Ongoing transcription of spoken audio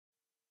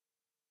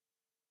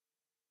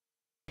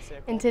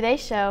In today's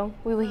show,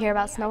 we will hear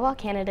about Snowball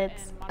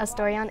candidates, a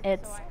story on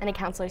its, and a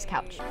counselor's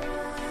couch.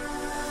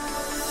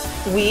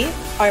 We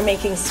are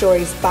making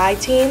stories by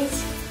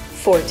teens,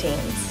 for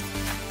teens.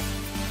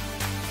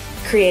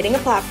 Creating a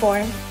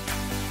platform,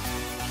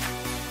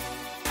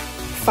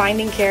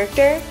 finding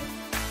character,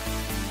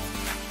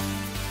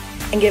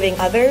 and giving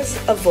others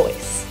a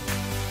voice.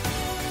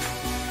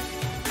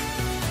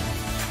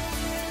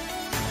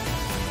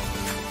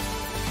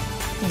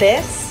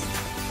 This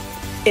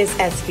is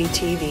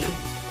SVTV.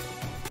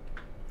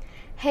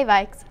 Hey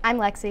Vikes, I'm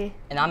Lexi.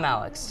 And I'm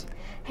Alex.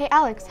 Hey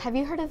Alex, have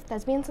you heard of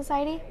Thespian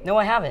Society? No,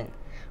 I haven't.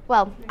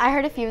 Well, I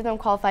heard a few of them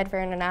qualified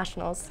for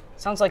internationals.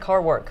 Sounds like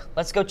hard work.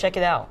 Let's go check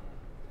it out.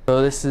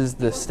 So this is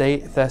the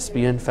State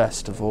Thespian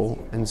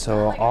Festival, and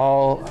so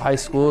all high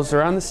schools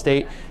around the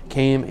state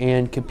came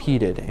and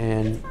competed,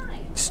 and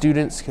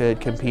students could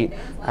compete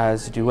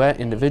as a duet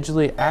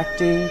individually,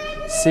 acting,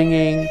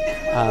 singing,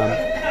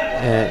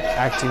 and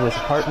acting with a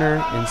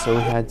partner, and so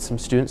we had some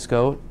students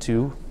go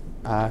to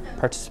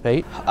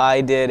participate.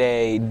 I did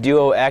a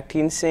duo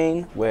acting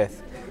scene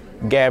with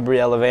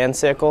Gabriella Van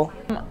Sickle.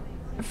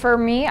 For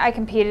me, I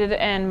competed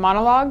in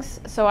monologues,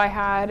 so I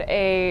had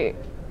a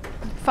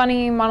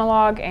funny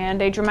monologue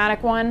and a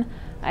dramatic one.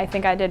 I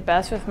think I did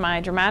best with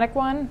my dramatic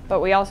one, but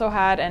we also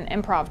had an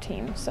improv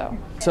team. So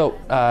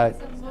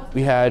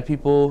we had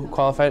people who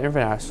qualified at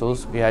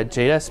internationals. We had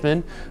Jade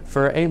Esman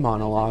for a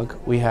monologue.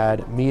 We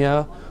had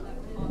Mia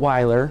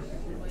Weiler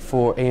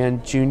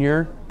and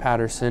Junior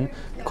Patterson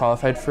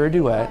qualified for a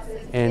duet,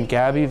 and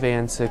Gabby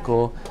Van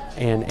Sickle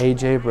and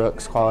AJ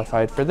Brooks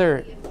qualified for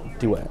their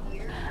duet.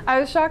 I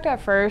was shocked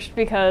at first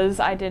because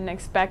I didn't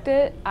expect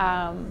it,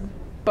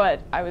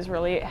 but I was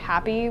really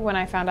happy when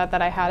I found out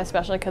that I had,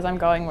 especially because I'm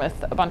going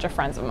with a bunch of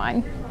friends of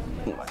mine.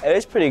 It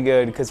was pretty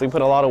good because we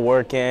put a lot of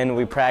work in.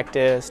 We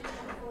practiced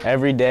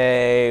every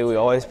day. We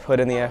always put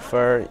in the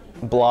effort,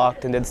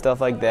 blocked and did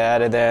stuff like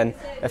that, and then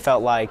it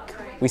felt like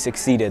we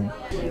succeeded.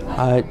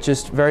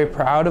 Just very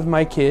proud of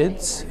my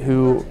kids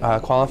who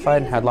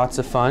qualified and had lots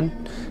of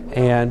fun,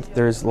 and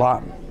there's a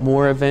lot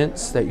more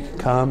events that you can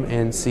come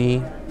and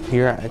see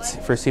here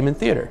for Seaman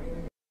Theater.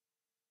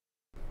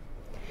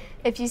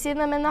 If you see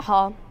them in the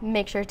hall,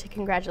 make sure to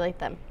congratulate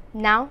them.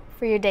 Now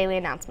for your daily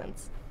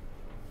announcements.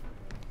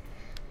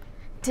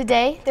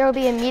 Today, there will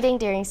be a meeting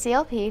during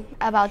CLP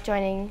about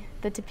joining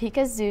the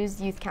Topeka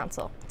Zoo's Youth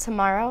Council.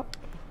 Tomorrow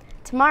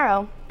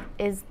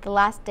is the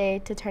last day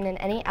to turn in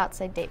any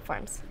outside date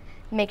forms.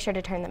 Make sure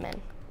to turn them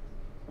in.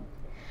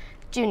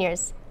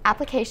 Juniors,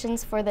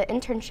 applications for the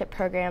internship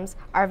programs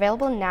are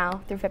available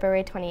now through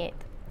February 28th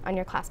on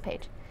your class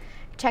page.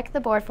 Check the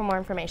board for more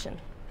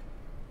information.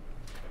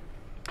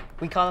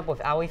 We caught up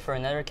with Allie for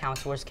another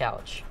counselor's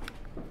couch.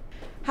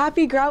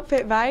 Happy Grout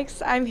Fit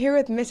Vikes! I'm here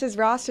with Mrs.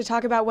 Ross to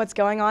talk about what's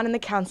going on in the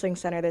counseling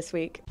center this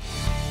week.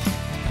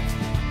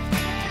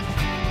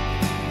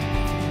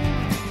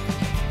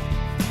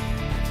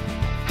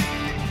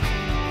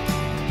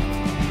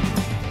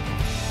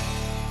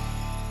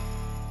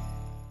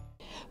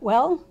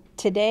 Well,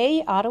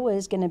 today Ottawa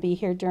is going to be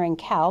here during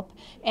CALP,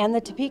 and the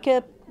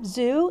Topeka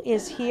Zoo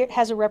is here,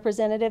 has a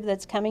representative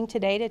that's coming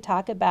today to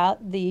talk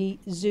about the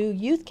Zoo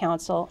Youth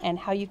Council and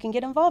how you can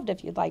get involved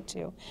if you'd like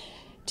to.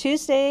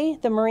 Tuesday,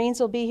 the Marines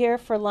will be here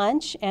for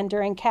lunch, and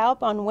during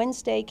CALP on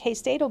Wednesday,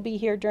 K-State will be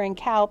here during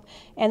CALP,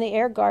 and the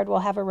Air Guard will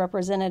have a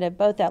representative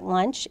both at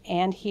lunch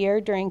and here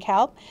during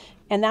CALP.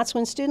 And that's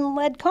when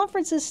student-led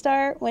conferences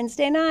start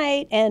Wednesday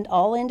night and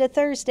all into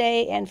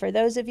Thursday. And for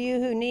those of you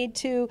who need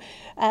to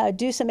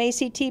do some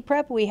ACT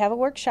prep, we have a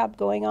workshop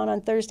going on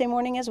Thursday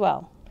morning as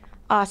well.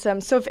 Awesome.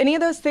 So if any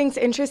of those things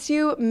interest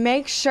you,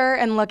 make sure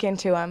and look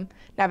into them.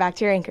 Now back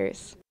to your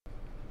anchors.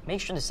 Make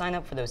sure to sign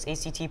up for those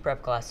ACT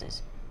prep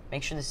classes.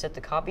 Make sure to set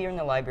the copier in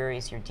the library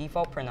as your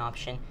default print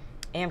option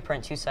and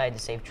print two-sided to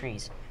save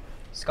trees.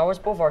 Scholars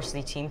Bowl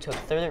varsity team took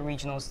third at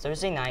regionals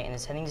Thursday night and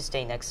is heading to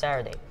state next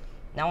Saturday.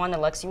 Now on to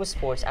Lexi with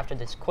sports after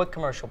this quick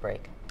commercial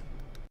break.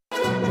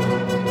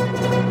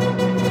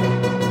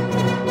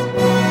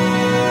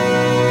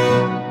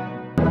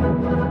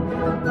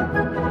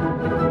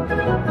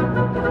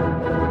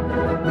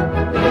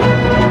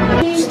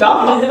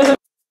 Stop!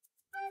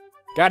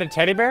 Got a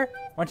teddy bear?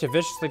 Want to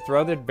viciously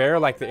throw the bear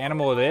like the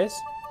animal it is?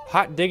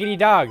 Hot Diggity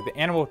Dog, the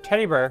annual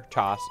teddy bear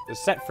toss, is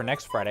set for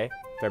next Friday,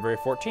 February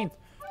 14th,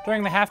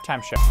 during the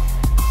halftime show.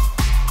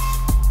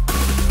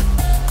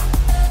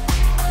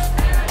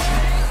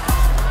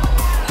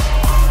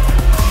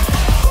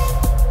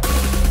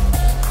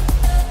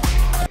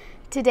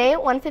 Today at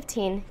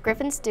 1:15,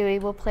 Griffin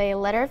Stewie will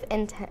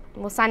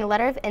sign a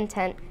letter of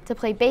intent to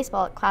play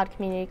baseball at Cloud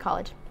Community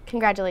College.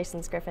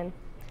 Congratulations, Griffin.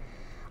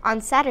 On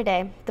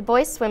Saturday, the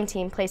boys swim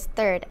team placed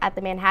third at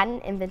the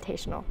Manhattan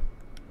Invitational.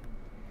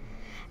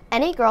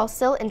 Any girl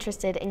still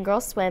interested in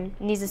girls swim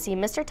needs to see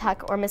Mr.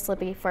 Tuck or Miss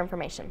Lippy for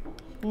information.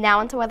 Now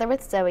onto weather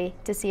with Zoey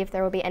to see if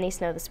there will be any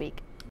snow this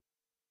week.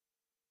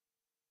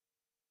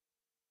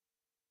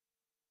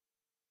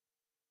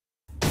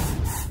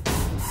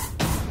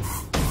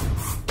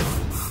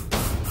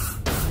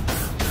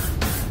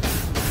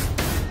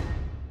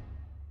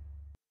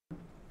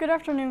 Good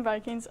afternoon,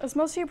 Vikings. As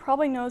most of you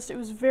probably noticed, it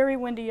was very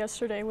windy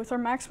yesterday, with our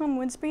maximum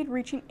wind speed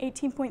reaching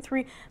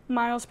 18.3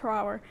 miles per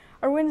hour.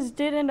 Our winds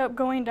did end up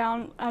going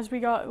down as we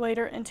got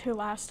later into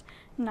last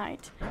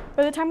night.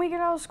 By the time we get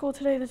out of school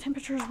today, the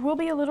temperatures will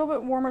be a little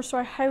bit warmer, so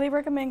I highly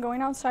recommend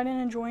going outside and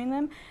enjoying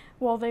them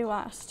while they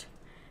last.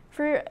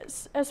 For your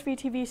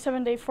SVTV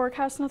 7-day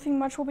forecast, nothing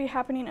much will be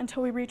happening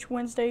until we reach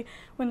Wednesday,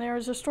 when there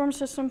is a storm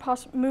system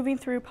moving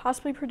through,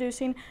 possibly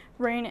producing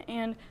rain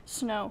and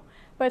snow.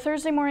 By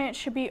Thursday morning, it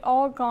should be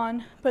all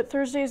gone, but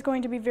Thursday is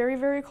going to be very,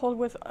 very cold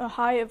with a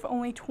high of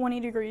only 20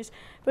 degrees.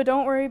 But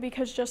don't worry,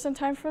 because just in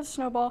time for the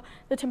snowball,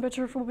 the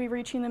temperature will be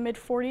reaching the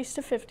mid-40s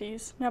to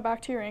 50s. Now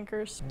back to your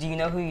anchors. Do you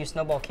know who your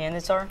snowball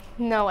candidates are?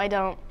 No, I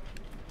don't.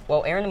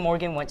 Well, Aaron and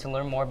Morgan went to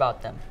learn more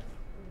about them.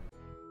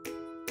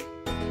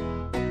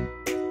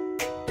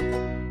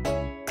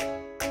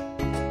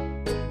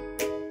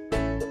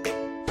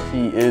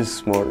 She is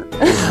smart.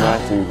 It's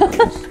not too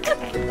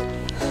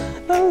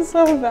That was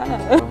so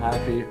bad. So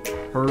happy.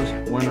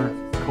 Hers, winter,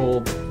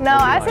 cold. No,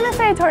 I was gonna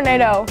say a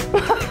tornado.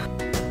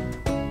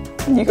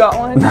 You got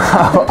one?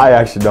 No, I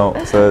actually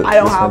don't. So I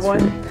don't have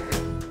one.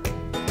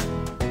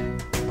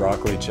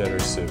 Broccoli cheddar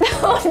soup.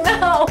 Oh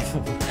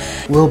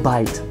no! Will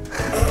bite.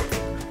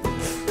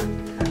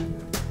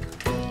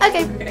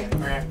 Okay.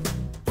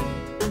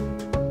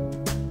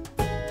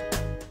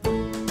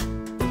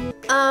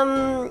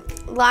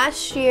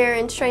 Last year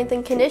in strength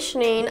and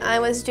conditioning, I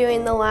was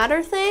doing the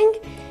ladder thing,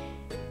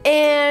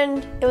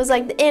 and it was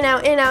like the in,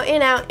 out, in, out,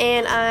 in, out,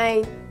 and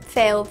I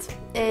failed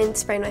and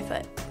sprained my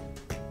foot.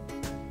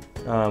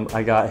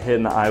 I got hit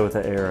in the eye with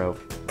an arrow.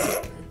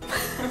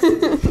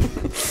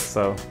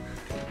 So,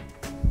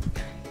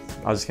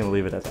 I was just gonna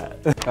leave it at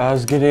that. I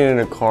was getting in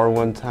a car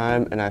one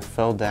time and I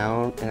fell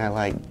down and I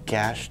like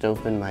gashed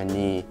open my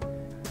knee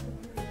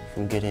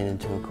from getting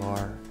into a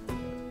car.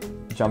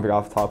 Jumping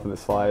off the top of the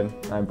slide,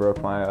 I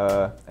broke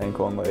my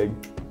ankle and leg.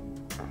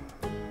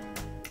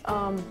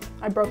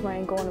 I broke my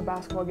ankle in a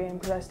basketball game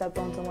because I stepped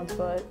on someone's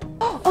foot.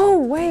 Oh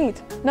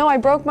wait, no, I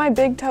broke my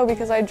big toe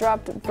because I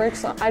dropped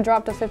bricks. I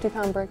dropped a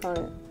 50-pound brick on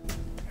it.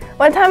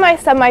 One time I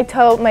stubbed my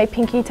toe, my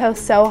pinky toe,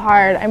 so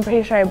hard, I'm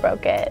pretty sure I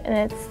broke it,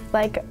 and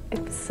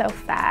it's so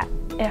fat.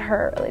 It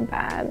hurt really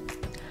bad.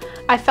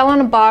 I fell on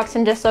a box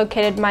and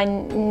dislocated my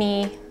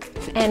knee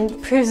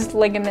and bruised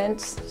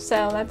ligaments,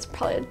 so that's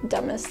probably the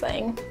dumbest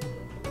thing.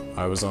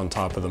 I was on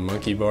top of the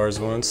monkey bars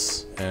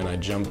once, and I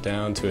jumped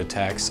down to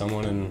attack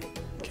someone in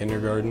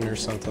kindergarten or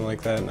something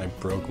like that, and I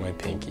broke my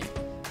pinky.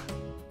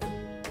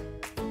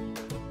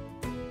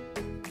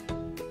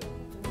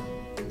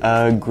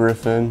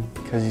 Griffin,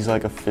 because he's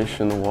like a fish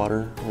in the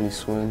water when he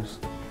swims.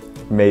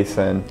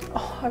 Mason.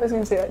 Oh, I was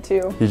gonna say that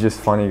too. He's just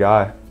a funny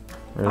guy.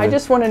 Really. I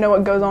just want to know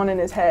what goes on in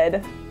his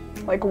head,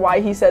 like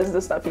why he says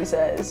the stuff he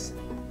says.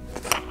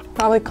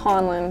 Probably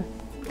Conlon,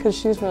 because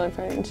she's really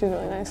pretty and she's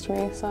really nice to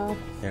me, so.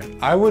 Yeah,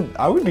 I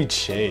would be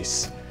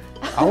Chase.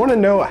 I want to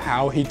know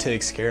how he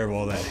takes care of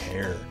all that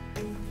hair.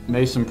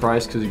 Mason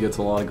Price, because he gets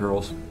a lot of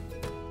girls.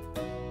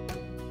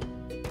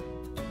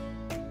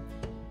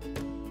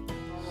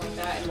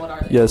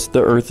 Yes,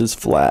 the earth is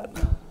flat.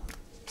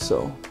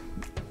 So.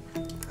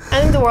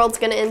 I think the world's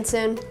gonna end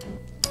soon.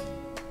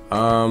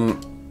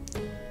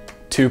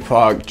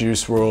 Tupac,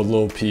 Juice WRLD,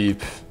 Lil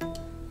Peep,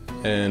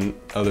 and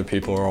other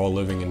people are all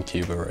living in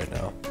Cuba right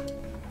now.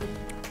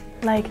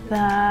 Like the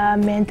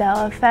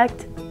Mandela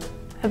effect,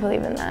 I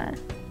believe in that.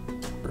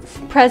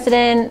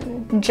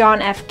 President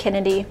John F.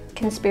 Kennedy,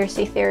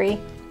 conspiracy theory.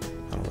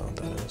 I don't know what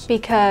that is.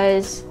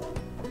 Because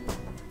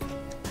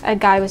a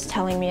guy was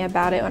telling me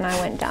about it when I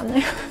went down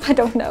there. I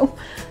don't know.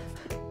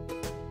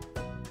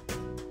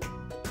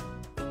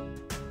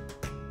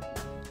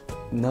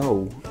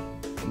 No.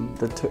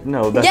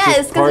 No, that's yes,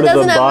 just part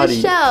of the body. Yes, because it doesn't have a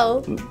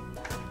shell.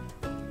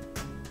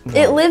 No.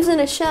 It lives in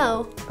a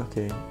shell.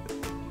 Okay.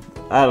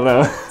 I don't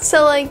know.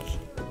 So like,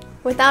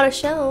 without a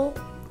shell,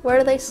 where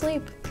do they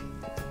sleep?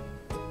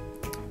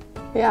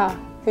 Yeah,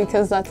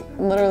 because that's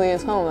literally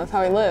his home. That's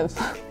how he lives.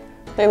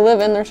 They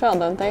live in their shell,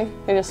 don't they?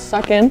 They just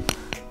suck in,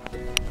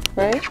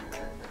 right?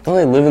 Don't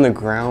they live in the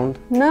ground?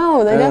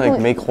 No, they definitely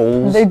like make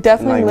holes. They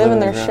definitely and, live in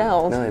the their ground.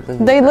 shells. No,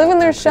 they live in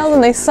their shells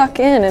and they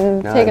suck in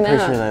and take a nap. I'm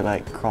pretty sure they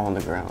like crawl on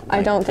the ground.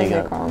 I don't think they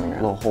dig crawl on the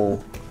ground. Little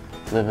hole,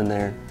 live in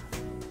there.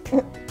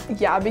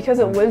 Yeah, because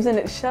it lives in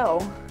its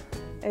shell.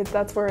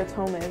 That's where its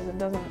home is. It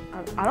doesn't.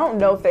 I don't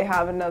know if they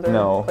have another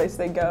place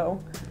they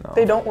go. No.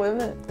 They don't live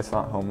in it. It's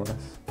not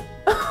homeless.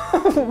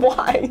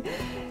 Why?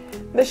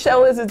 The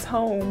shell is its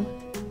home.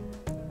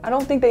 I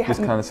don't think they have.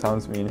 This kind of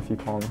sounds mean if you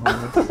call them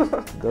homeless.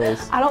 It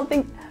does. I don't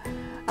think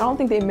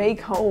they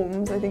make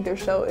homes. I think their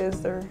shell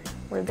is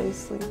where they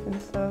sleep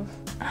and stuff.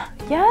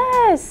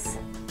 Yes,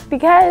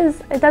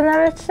 because it doesn't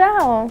have a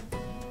shell.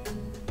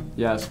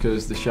 Yes,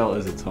 because the shell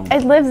is its home.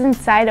 It lives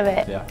inside of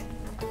it. Yeah.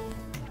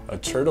 A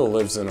turtle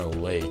lives in a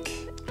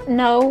lake.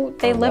 No,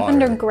 they live water.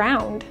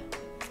 underground.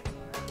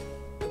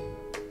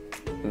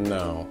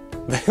 No,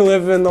 they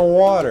live in the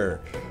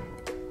water.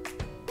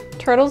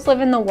 Turtles live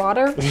in the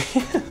water?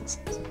 Yes.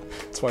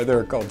 That's why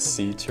they're called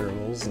sea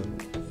turtles,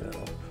 and you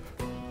know.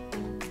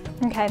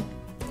 Okay.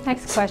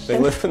 Next They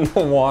question. live in the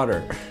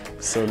water.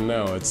 So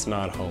no, it's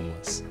not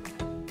homeless.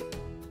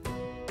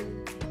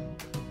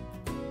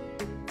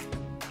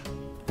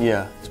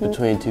 Yeah, it's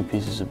between two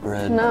pieces of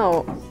bread.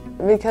 No,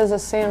 because a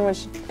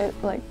sandwich, it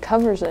like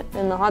covers it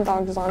and the hot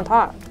dog is on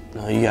top.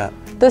 No, you got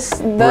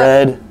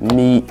bread,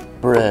 meat,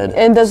 bread.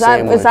 And is that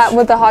sandwich.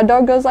 what the hot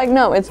dog goes like?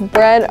 No, it's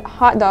bread,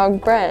 hot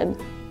dog, bread.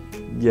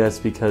 Yes,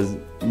 because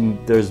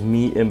there's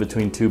meat in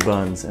between two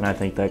buns, and I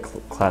think that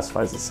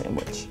classifies as a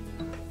sandwich.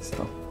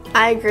 So.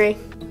 I agree.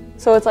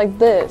 So it's like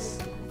this.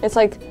 It's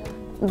like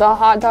the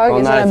hot dog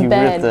is not in if a you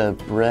bed. rip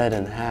the bread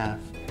in half.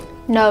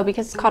 No,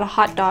 because it's called a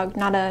hot dog,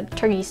 not a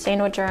turkey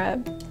sandwich or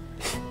a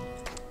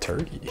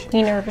Turkey?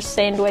 wiener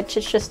sandwich.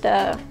 It's just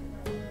a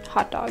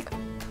hot dog.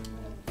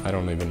 I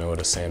don't even know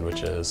what a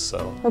sandwich is,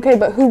 so. Okay,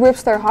 but who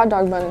rips their hot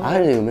dog bun in half?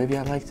 I do. Maybe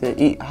I like to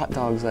eat hot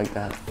dogs like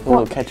that. Put a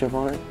little ketchup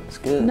on it. It's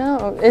good.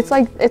 No, it's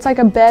like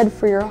a bed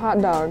for your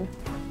hot dog.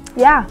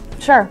 Yeah,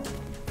 sure.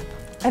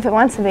 If it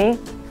wants to be.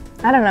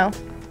 I don't know.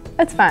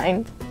 It's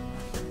fine.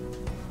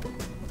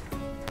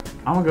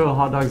 I'm gonna go with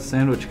hot dog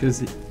sandwich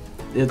because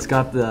it's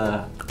got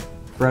the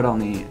bread on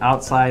the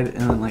outside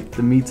and then like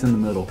the meat's in the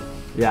middle.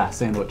 Yeah,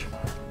 sandwich.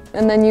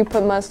 And then you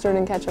put mustard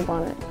and ketchup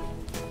on it.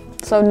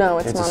 So no,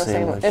 it's It's not a a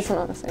sandwich. sandwich. It's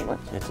not a sandwich.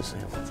 It's a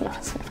sandwich. It's not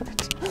a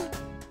sandwich.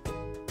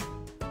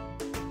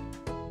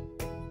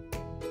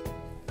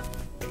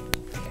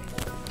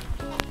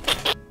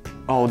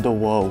 Oh, the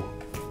whoa.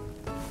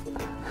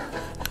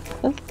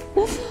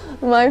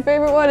 My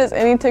favorite one is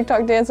any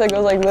TikTok dance that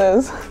goes like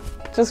this.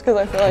 Just because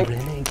I feel like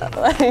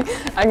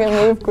I can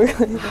move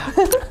quickly.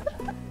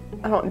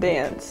 I don't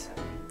dance.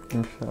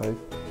 I'm shy.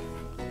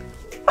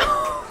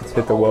 Let's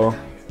hit the wall.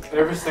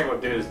 Every single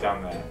dude has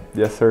done that.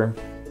 Yes, sir.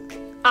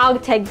 I'll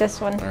take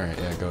this one. All right,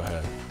 yeah, go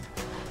ahead.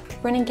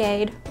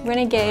 Renegade,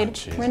 renegade, Oh,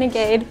 Jesus.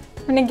 renegade,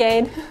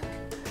 renegade.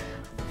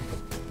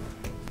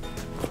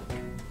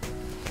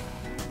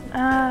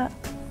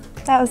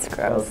 That was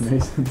gross.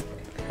 Mason.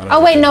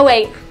 Oh wait, no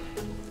wait.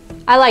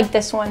 I like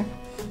this one.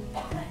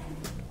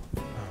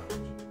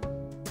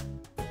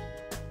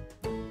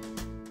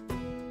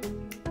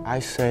 I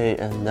say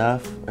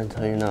enough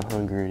until you're not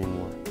hungry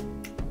anymore.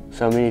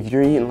 So, I mean, if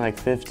you're eating like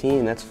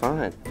 15, that's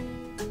fine.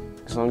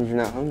 As long as you're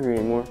not hungry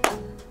anymore,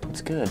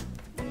 it's good.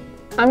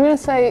 I'm gonna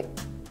say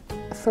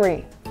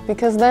 3.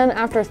 Because then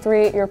after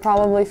 3, you're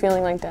probably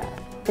feeling like death.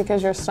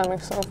 Because your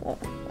stomach's so full.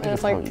 And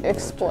it's like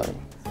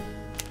exploding.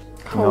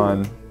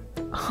 None.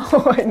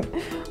 Oh, I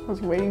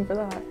was waiting for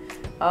that.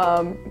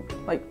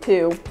 Like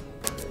 2.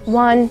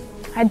 1,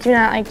 I do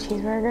not like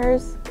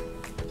cheeseburgers.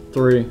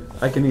 3.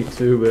 I can eat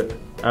 2, but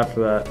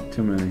after that,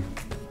 too many.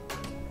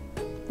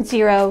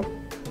 0.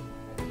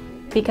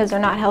 Because they're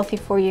not healthy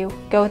for you.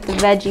 Go with the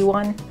veggie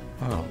one.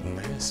 Oh,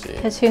 nasty.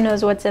 Because who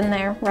knows what's in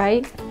there,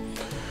 right?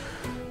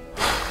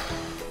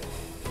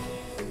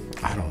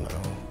 I don't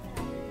know.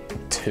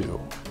 2.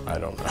 I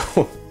don't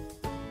know.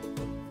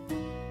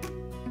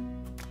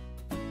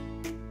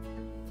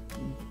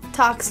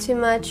 Talks too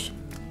much.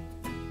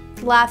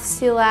 Laughs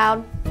too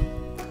loud.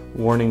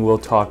 Warning, we'll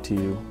talk to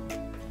you.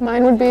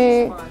 Mine would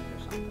be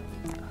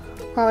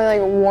probably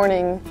like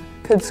warning,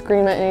 could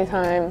scream at any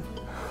time.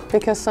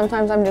 Because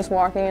sometimes I'm just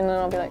walking and then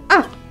I'll be like,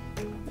 ah!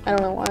 I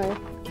don't know why.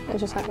 It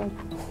just happened.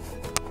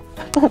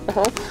 I don't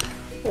know.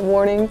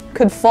 Warning,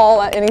 could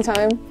fall at any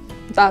time.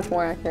 That's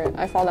more accurate.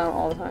 I fall down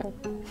all the time.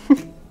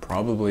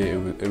 Probably,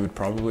 it would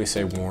probably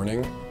say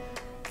warning,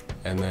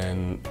 and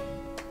then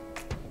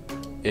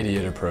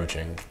idiot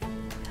approaching.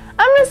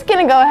 I'm just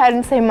gonna go ahead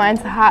and say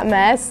mine's a hot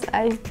mess.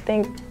 I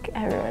think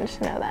everyone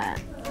should know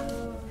that.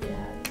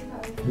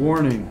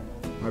 Warning,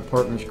 my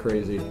partner's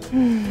crazy.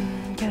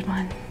 Good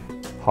one.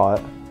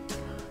 Hot.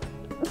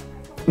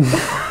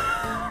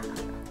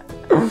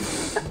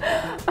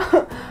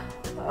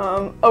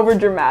 Over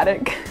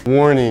dramatic.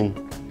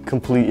 Warning,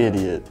 complete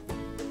idiot.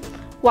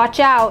 Watch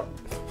out.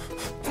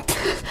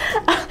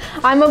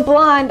 I'm a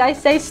blonde. I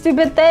say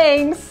stupid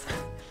things.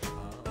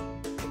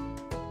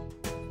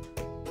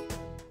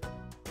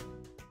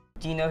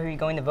 Do you know who you're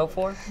going to vote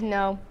for?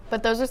 No,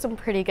 but those are some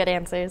pretty good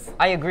answers.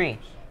 I agree.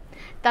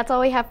 That's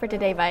all we have for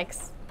today,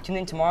 Vikes. Tune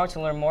in tomorrow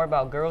to learn more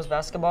about girls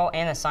basketball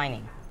and a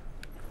signing.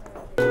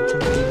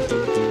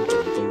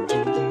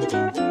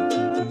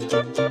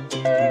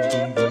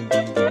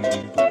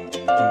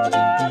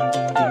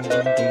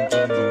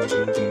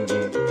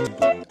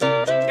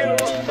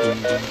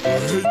 I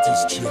hate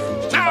this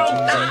channel. Ow,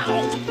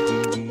 ow!